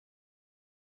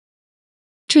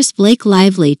Actress Blake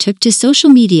Lively took to social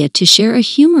media to share a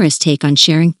humorous take on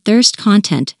sharing thirst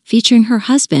content featuring her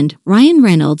husband, Ryan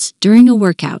Reynolds, during a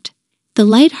workout. The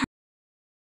lighthearted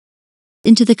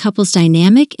into the couple's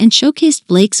dynamic and showcased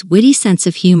Blake's witty sense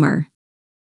of humor.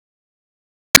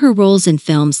 Her roles in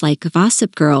films like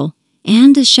Gossip Girl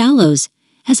and The Shallows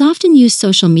has often used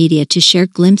social media to share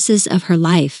glimpses of her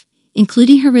life,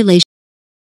 including her relationship.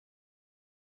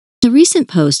 In a recent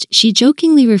post, she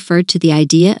jokingly referred to the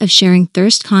idea of sharing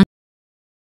thirst content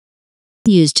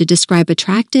used to describe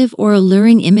attractive or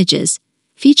alluring images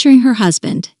featuring her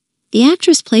husband. The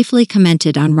actress playfully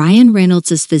commented on Ryan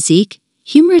Reynolds' physique,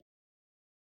 humor.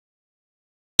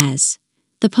 As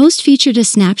the post featured a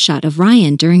snapshot of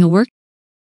Ryan during a work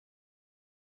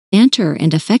banter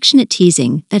and affectionate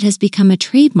teasing that has become a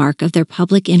trademark of their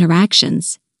public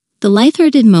interactions. The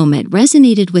lighthearted moment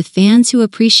resonated with fans who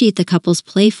appreciate the couple's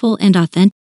playful and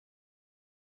authentic.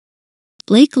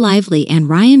 Blake Lively and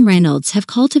Ryan Reynolds have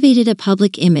cultivated a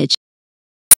public image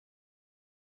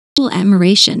of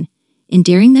admiration,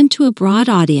 endearing them to a broad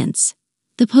audience.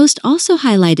 The post also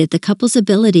highlighted the couple's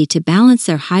ability to balance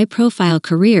their high-profile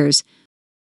careers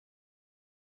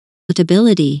with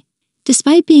ability.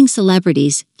 Despite being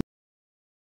celebrities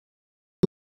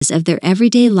of their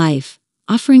everyday life,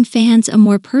 offering fans a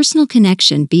more personal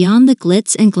connection beyond the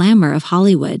glitz and glamour of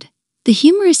Hollywood. The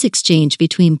humorous exchange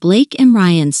between Blake and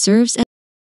Ryan serves as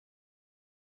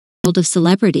a world of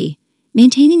celebrity,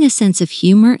 maintaining a sense of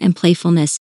humor and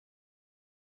playfulness.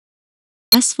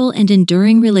 Successful and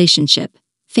enduring relationship.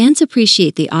 Fans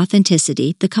appreciate the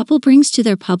authenticity the couple brings to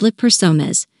their public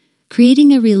personas,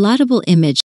 creating a relatable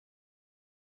image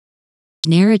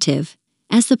narrative.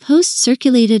 As the post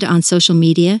circulated on social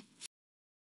media,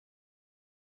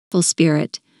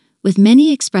 spirit, with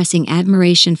many expressing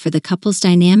admiration for the couple's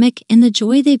dynamic and the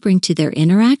joy they bring to their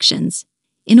interactions.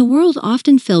 In a world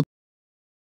often filled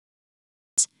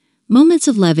with moments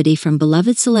of levity from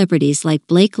beloved celebrities like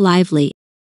Blake Lively,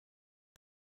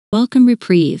 welcome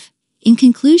reprieve. In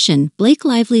conclusion, Blake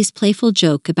Lively's playful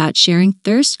joke about sharing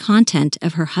thirst content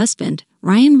of her husband,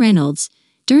 Ryan Reynolds,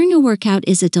 during a workout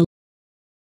is a delightful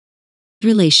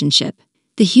relationship.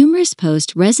 The humorous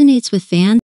post resonates with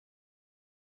fans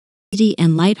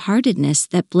and lightheartedness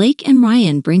that Blake and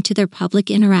Ryan bring to their public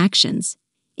interactions.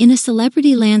 In a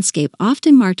celebrity landscape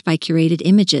often marked by curated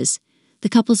images, the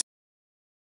couple's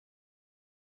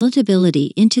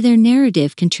relatability into their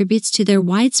narrative contributes to their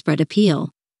widespread appeal.